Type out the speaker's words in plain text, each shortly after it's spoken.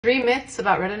3 myths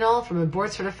about retinol from a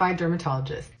board-certified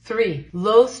dermatologist. 3.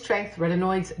 Low-strength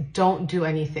retinoids don't do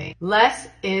anything. Less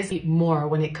is more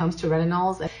when it comes to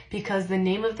retinols because the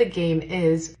name of the game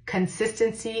is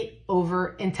consistency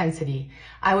over intensity.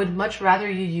 I would much rather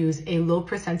you use a low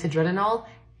percentage retinol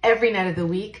every night of the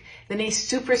week than a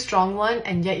super strong one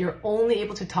and yet you're only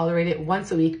able to tolerate it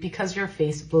once a week because your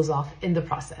face blows off in the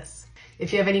process.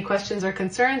 If you have any questions or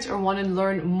concerns or want to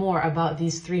learn more about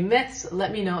these 3 myths,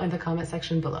 let me know in the comment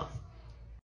section below.